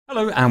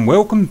Hello and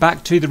welcome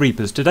back to the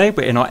Reapers. Today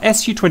we're in our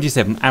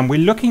Su-27 and we're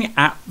looking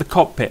at the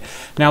cockpit.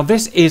 Now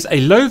this is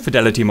a low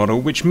fidelity model,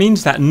 which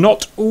means that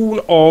not all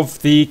of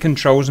the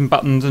controls and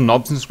buttons and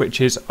knobs and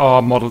switches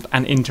are modelled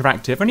and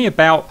interactive. Only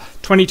about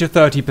 20 to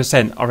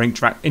 30% are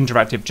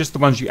interactive, just the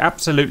ones you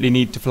absolutely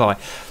need to fly.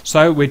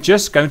 So we're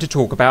just going to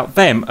talk about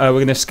them. We're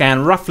going to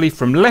scan roughly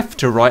from left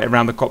to right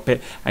around the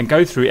cockpit and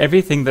go through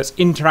everything that's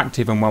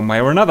interactive in one way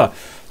or another.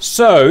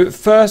 So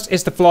first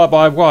is the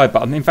fly-by-wire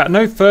button. In fact,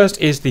 no,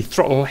 first is the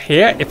throttle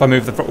here. If I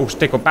move the throttle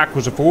stick or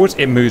backwards or forwards,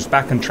 it moves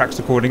back and tracks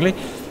accordingly.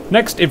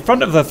 Next, in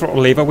front of the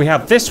throttle lever, we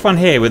have this one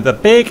here with the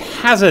big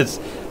hazard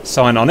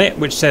sign on it,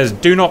 which says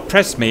 "Do not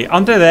press me."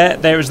 Under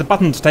there is the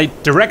button to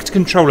take direct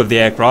control of the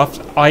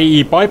aircraft,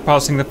 i.e.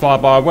 bypassing the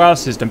fly-by-wire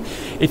system.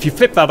 If you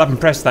flip that up and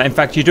press that, in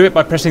fact you do it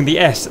by pressing the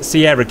S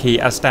Sierra key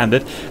as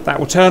standard, that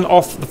will turn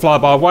off the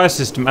fly-by-wire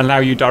system and allow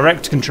you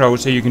direct control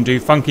so you can do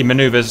funky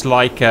maneuvers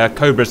like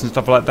cobras and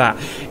stuff like that.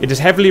 It is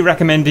heavily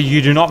recommended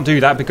you do not do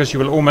that because you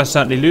will almost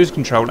certainly lose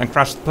control and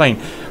crash the plane.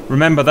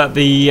 Remember that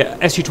the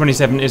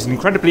Su-27 is an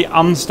incredibly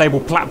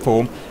unstable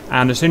platform,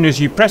 and as soon as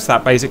you press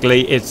that,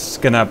 basically it's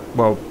gonna,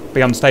 well,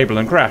 be unstable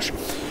and crash.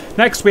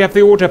 Next we have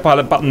the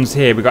autopilot buttons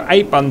here. We've got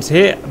 8 buttons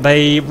here.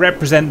 They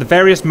represent the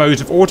various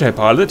modes of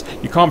autopilot.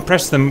 You can't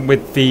press them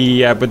with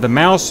the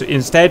mouse.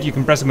 Instead you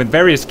can press them with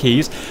various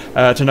keys.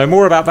 To know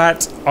more about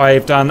that,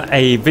 I've done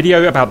a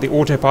video about the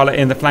autopilot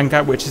in the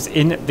flanker, which is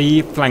in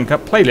the flanker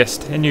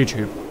playlist in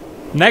YouTube.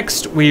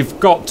 Next, we've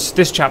got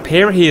this chap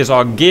here. He is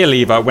our gear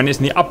lever. When it's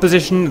in the up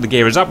position, the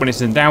gear is up. When it's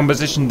in down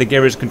position, the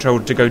gear is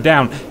controlled to go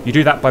down. You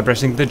do that by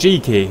pressing the G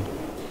key.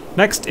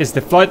 Next is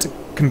the flight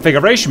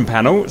configuration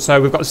panel.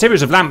 So we've got a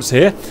series of lamps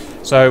here.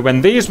 So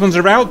when these ones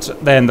are out,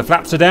 then the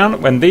flaps are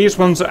down. When these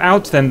ones are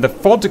out, then the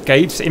FOD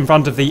gates in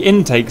front of the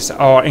intakes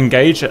are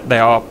engaged. They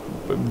are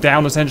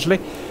down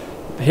essentially.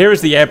 Here is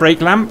the air brake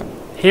lamp.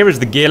 Here is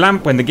the gear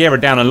lamp. When the gear are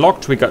down and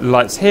locked, we've got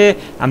lights here.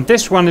 And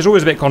this one is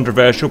always a bit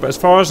controversial, but as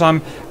far as I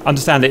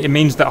understand it, it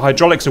means that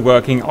hydraulics are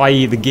working,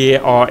 i.e. the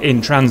gear are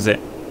in transit.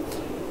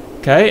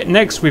 Okay,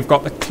 next we've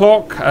got the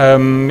clock.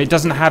 It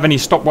doesn't have any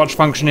stopwatch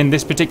function in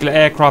this particular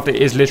aircraft. It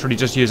is literally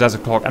just used as a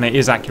clock, and it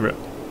is accurate.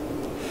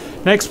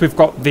 Next we've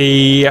got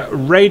the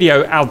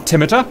radio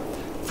altimeter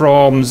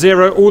from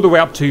 0 all the way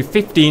up to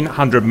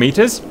 1500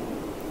 meters.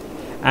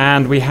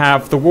 And we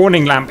have the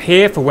warning lamp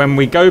here for when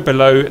we go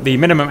below the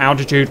minimum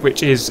altitude,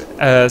 which is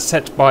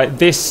set by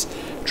this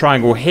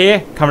triangle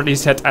here, currently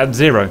set at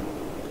 0.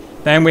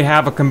 Then we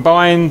have a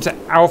combined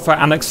alpha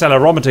and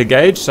accelerometer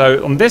gauge.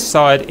 So on this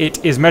side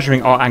it is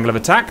measuring our angle of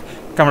attack,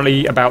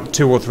 currently about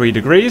 2 or 3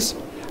 degrees.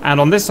 And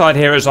on this side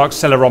here is our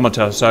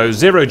accelerometer, so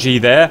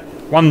 0G there,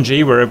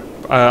 1G, we're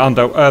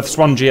under Earth's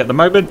 1G at the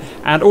moment,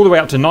 and all the way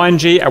up to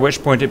 9G, at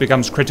which point it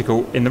becomes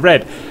critical in the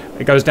red.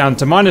 It goes down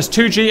to minus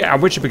 2G,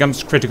 at which it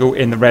becomes critical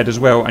in the red as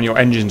well, and your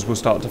engines will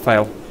start to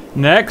fail.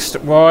 Next,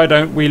 why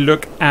don't we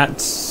look at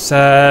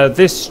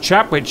this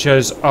chap, which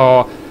is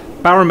our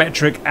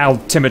barometric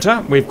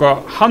altimeter. We've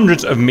got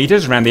hundreds of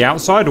meters around the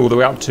outside, all the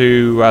way up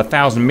to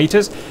 1,000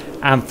 meters,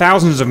 and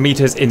thousands of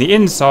meters in the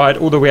inside,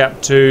 all the way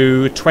up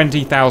to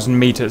 20,000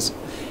 meters.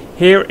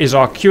 Here is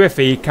our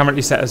QFE,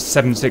 currently set as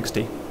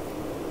 760.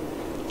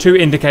 Two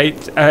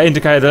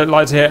indicator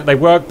lights here, they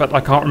work, but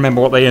I can't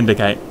remember what they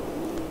indicate.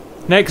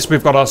 Next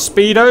we've got our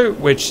speedo,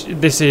 which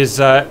this is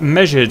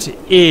measured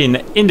in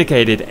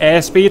indicated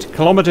airspeed,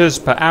 kilometers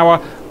per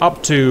hour,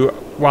 up to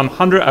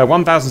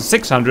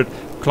 1,600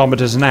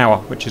 kilometers an hour,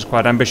 which is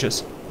quite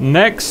ambitious.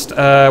 Next,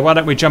 why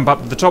don't we jump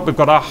up to the top? We've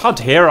got our HUD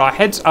here, our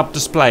heads-up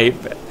display.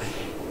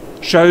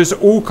 Shows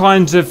all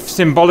kinds of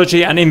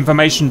symbology and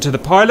information to the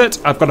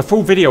pilot. I've got a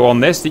full video on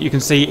this that you can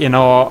see in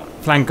our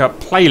flanker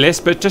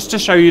playlist, but just to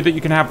show you that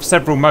you can have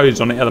several modes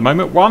on it at the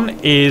moment. 1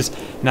 is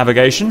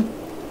navigation,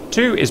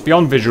 2 is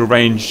beyond visual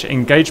range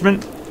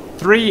engagement,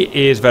 3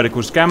 is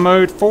vertical scan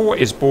mode, 4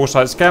 is bore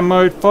sight scan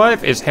mode,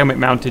 5 is helmet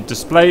mounted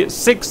display,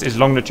 6 is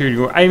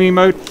longitudinal aiming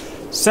mode,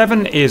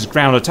 7 is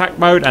ground attack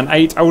mode, and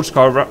 8 old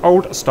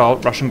style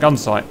Russian gun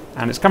sight.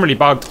 And it's currently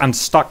bugged and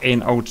stuck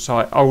in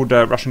old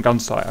Russian gun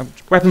sight.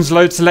 Weapons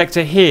load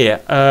selector here.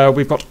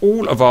 We've got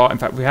all of our, in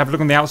fact we have a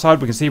look on the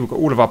outside, we can see we've got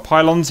all of our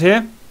pylons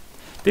here.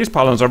 These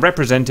pylons are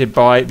represented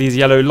by these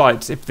yellow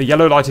lights. If the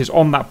yellow light is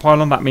on that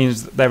pylon, that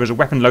means that there is a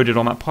weapon loaded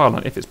on that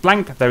pylon. If it's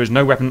blank, there is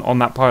no weapon on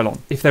that pylon.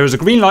 If there is a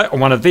green light on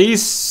one of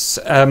these,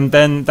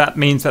 then that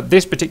means that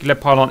this particular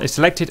pylon is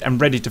selected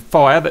and ready to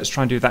fire. Let's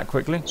try and do that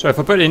quickly. So if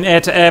I put it in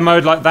air-to-air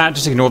mode like that,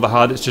 just ignore the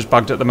HUD, it's just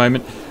bugged at the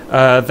moment,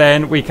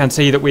 then we can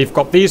see that we've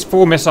got these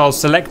 4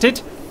 missiles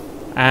selected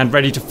and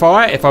ready to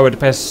fire. If I were to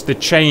press the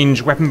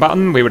change weapon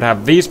button, we would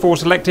have these 4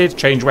 selected,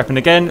 change weapon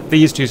again,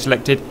 these 2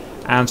 selected,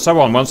 and so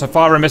on. Once I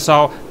fire a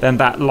missile, then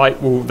that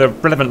light will, the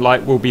relevant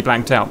light will be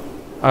blanked out.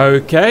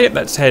 Okay,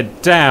 let's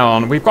head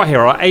down. We've got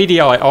here our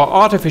ADI, our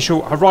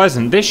artificial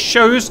horizon. This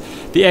shows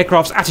the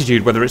aircraft's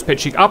attitude, whether it's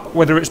pitching up,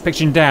 whether it's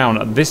pitching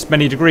down, this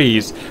many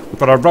degrees. We've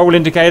got our roll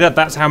indicator,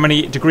 that's how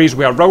many degrees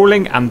we are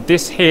rolling, and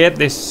this here,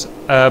 this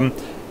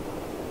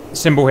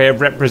symbol here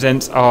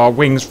represents our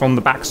wings from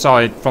the back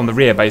side, from the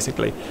rear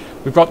basically.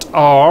 We've got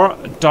our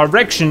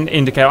direction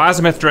indicator,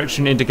 azimuth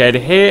direction indicator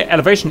here,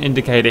 elevation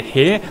indicator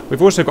here.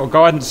 We've also got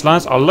guidance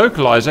lines. Our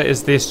localizer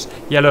is this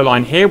yellow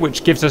line here,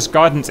 which gives us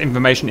guidance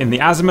information in the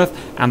azimuth,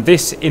 and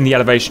this in the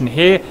elevation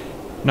here,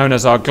 known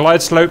as our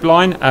glide slope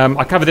line.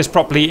 I cover this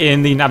properly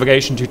in the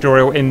navigation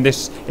tutorial in the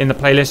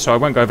playlist, so I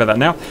won't go over that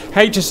now.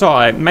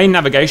 HSI, main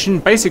navigation,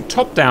 basic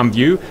top-down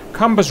view,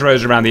 compass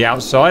rose around the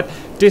outside,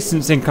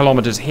 distance in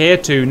kilometers here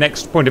to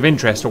next point of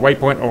interest, or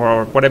waypoint,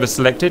 or whatever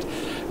selected.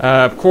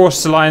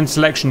 Course line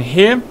selection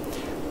here.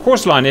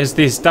 Course line is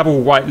this double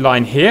white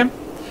line here.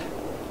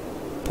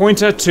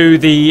 Pointer to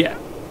the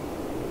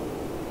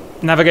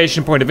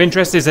navigation point of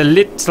interest is a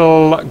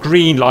little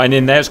green line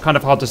in there. It's kind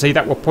of hard to see.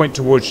 That will point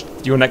towards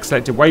your next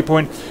selected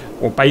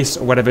waypoint or base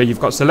or whatever you've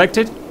got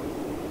selected.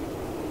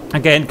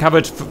 Again,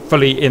 covered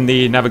fully in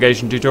the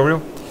navigation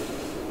tutorial.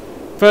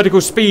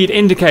 Vertical speed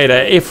indicator.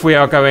 If we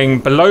are going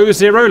below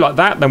 0 like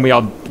that, then we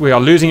are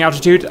losing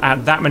altitude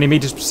at that many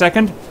meters per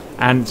second,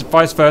 and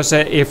vice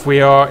versa. If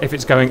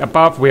it's going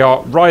above, we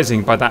are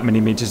rising by that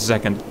many meters a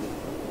second.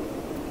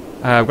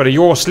 We've got a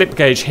yaw slip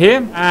gauge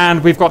here,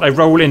 and we've got a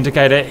roll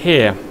indicator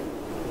here.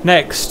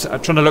 Next,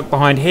 trying to look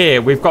behind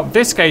here, we've got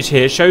this gauge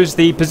here, shows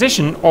the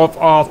position of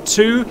our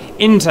 2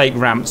 intake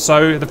ramps.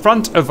 So the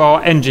front of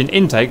our engine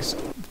intakes,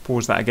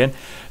 pause that again,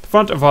 the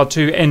front of our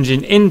 2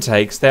 engine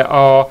intakes, there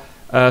are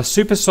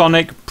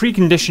supersonic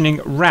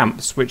preconditioning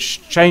ramps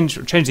which change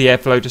the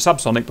airflow to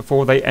subsonic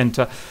before they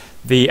enter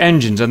the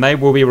engines, and they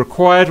will be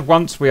required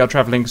once we are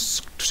travelling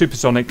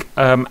supersonic,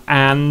 so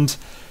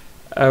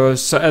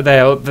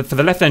they're for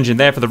the left engine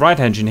there, for the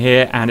right engine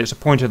here, and it's a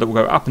pointer that will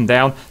go up and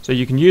down, so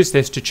you can use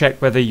this to check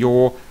whether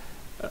your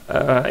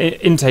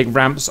intake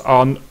ramps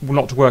are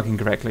not working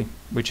correctly,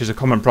 which is a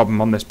common problem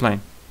on this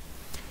plane.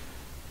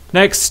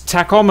 Next,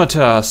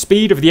 tachometer,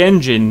 speed of the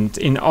engine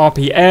in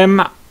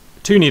RPM,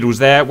 2 needles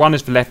there, one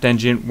is for left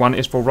engine, one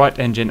is for right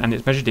engine, and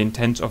it's measured in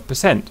tenths of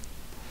percent.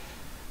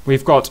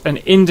 We've got an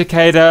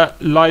indicator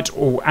light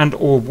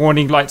or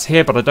warning lights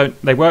here, but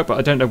they work, but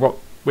I don't know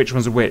which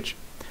ones are which.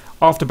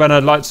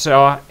 Afterburner lights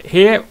are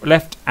here,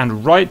 left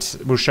and right,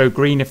 will show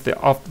green if the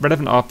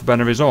relevant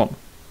afterburner is on.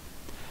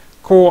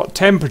 Core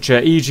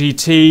temperature,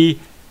 EGT,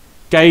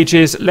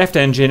 gauges, left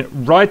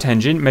engine, right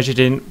engine, measured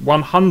in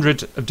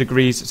 100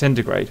 degrees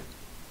centigrade.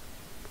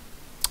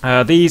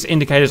 These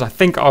indicators I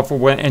think are for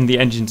when the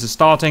engines are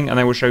starting, and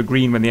they will show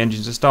green when the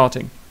engines are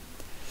starting.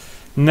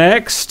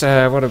 Next,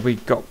 what have we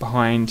got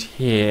behind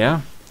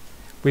here?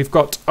 We've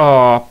got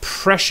our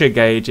pressure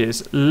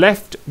gauges.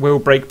 Left wheel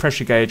brake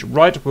pressure gauge,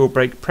 right wheel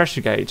brake pressure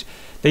gauge.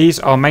 These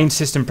are main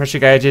system pressure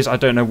gauges. I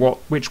don't know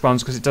which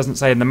ones because it doesn't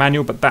say in the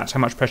manual, but that's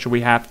how much pressure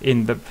we have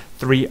in the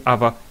 3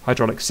 other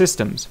hydraulic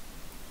systems.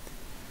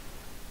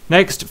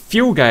 Next,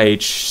 fuel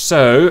gauge.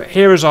 So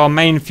here is our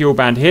main fuel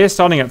band here,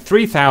 starting at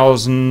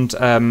 3,000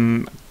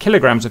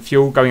 kilograms of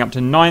fuel, going up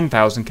to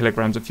 9,000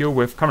 kilograms of fuel.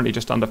 We're currently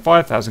just under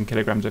 5,000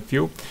 kilograms of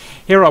fuel.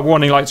 Here are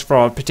warning lights for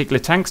our particular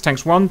tanks.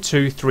 Tanks 1,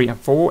 2, 3 and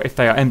 4. If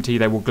they are empty,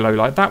 they will glow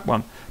like that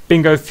one.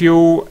 Bingo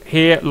fuel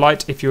here,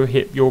 light if you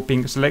hit your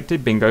being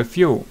selected, bingo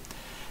fuel.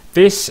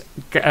 This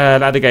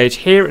ladder gauge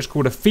here is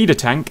called a feeder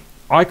tank.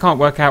 I can't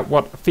work out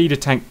what a feeder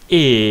tank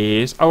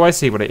is. Oh, I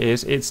see what it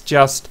is. It's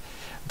just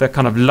the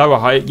kind of lower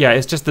height. Yeah,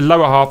 it's just the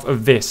lower half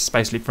of this,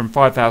 basically from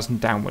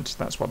 5,000 downwards.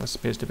 That's what this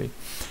appears to be.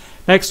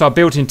 Next, our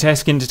built-in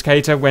test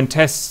indicator. When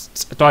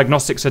tests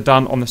diagnostics are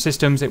done on the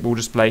systems, it will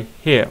display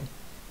here.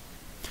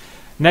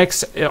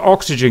 Next,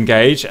 oxygen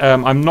gauge.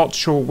 I'm not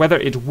sure whether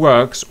it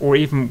works or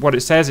even what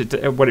it says,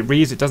 what it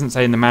reads. It doesn't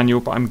say in the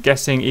manual, but I'm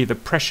guessing either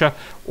pressure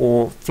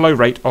or flow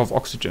rate of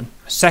oxygen.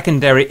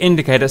 Secondary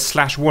indicator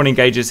 / warning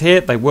gauges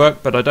here. They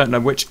work, but I don't know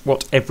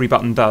what every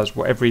button does,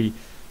 what every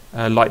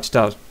light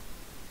does.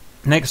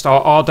 Next,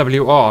 our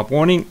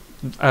RWR,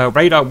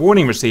 radar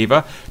warning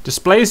receiver,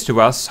 displays to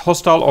us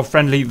hostile or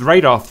friendly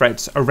radar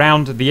threats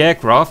around the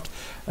aircraft.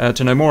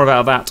 To know more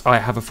about that, I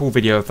have a full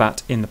video of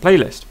that in the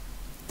playlist.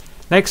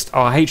 Next,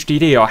 our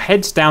HDD, our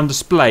heads down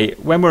display.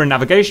 When we're in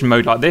navigation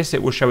mode like this,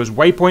 it will show us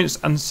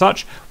waypoints and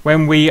such.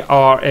 When we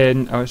are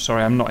in, oh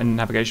sorry, I'm not in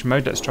navigation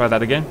mode, let's try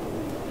that again.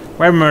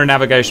 When we're in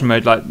navigation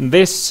mode like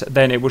this,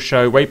 then it will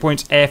show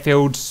waypoints,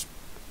 airfields,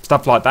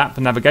 stuff like that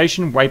for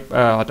navigation. I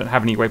don't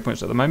have any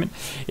waypoints at the moment.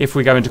 If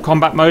we go into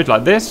combat mode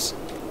like this,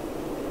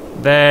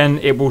 then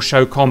it will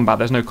show combat.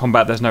 There's no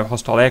combat, there's no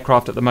hostile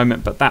aircraft at the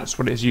moment, but that's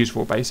what it's used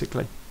for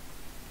basically.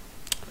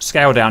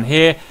 Scale down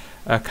here,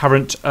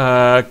 current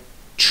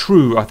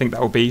true, I think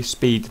that will be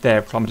speed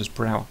there, kilometers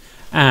per hour.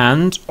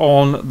 And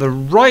on the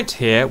right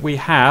here, we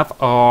have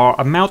our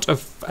amount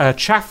of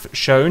chaff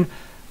shown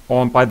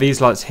by these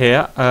lights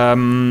here.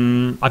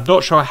 I'm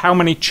not sure how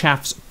many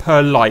chaffs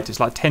per light. It's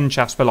like 10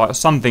 chaffs per light or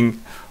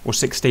something, or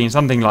 16,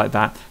 something like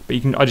that. But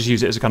I just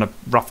use it as a kind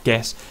of rough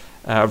guess,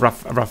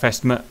 rough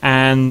estimate.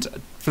 And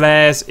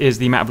flares is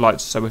the amount of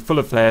lights. So we're full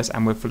of flares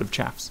and we're full of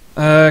chaffs.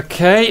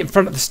 Okay, in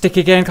front of the stick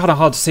again. Kind of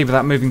hard to see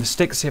without moving the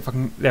stick. See if I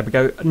can. There we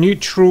go.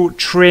 Neutral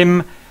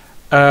trim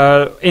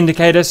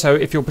indicator. So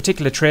if your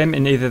particular trim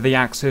in either the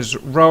axis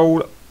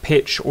roll,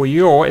 pitch, or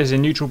yaw is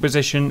in neutral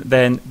position,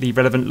 then the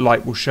relevant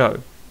light will show.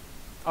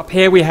 Up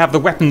here we have the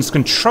weapons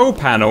control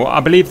panel.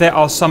 I believe there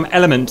are some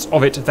elements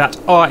of it that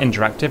are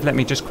interactive. Let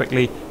me just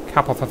quickly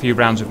cap off a few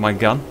rounds with my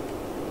gun.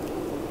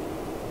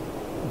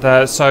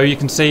 So you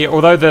can see,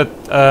 although the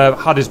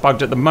HUD is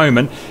bugged at the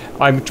moment,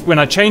 when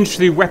I change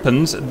to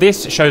weapons,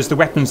 this shows the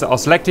weapons that are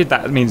selected.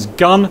 That means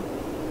gun,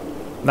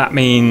 that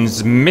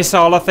means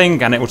missile, I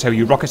think, and it will tell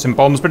you rockets and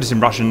bombs, but it's in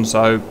Russian,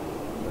 so,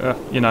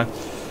 you know.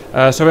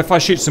 So if I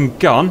shoot some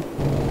gun,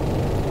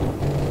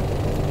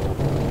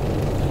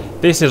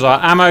 this is our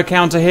ammo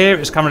counter here.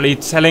 It's currently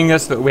telling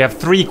us that we have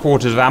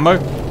 3/4 of ammo,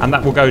 and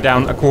that will go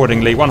down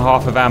accordingly.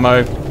 1/2 of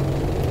ammo,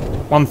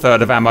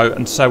 1/3 of ammo,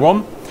 and so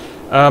on.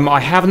 I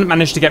haven't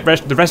managed to get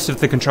the rest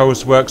of the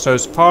controls to work, so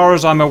as far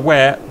as I'm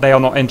aware, they are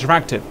not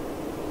interactive.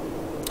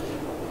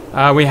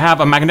 We have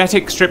a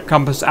magnetic strip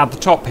compass at the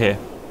top here.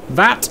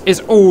 That is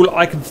all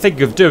I can think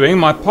of doing.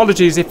 My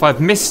apologies if I've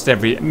missed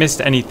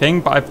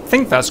anything, but I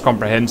think that's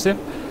comprehensive.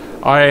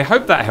 I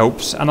hope that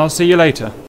helps, and I'll see you later.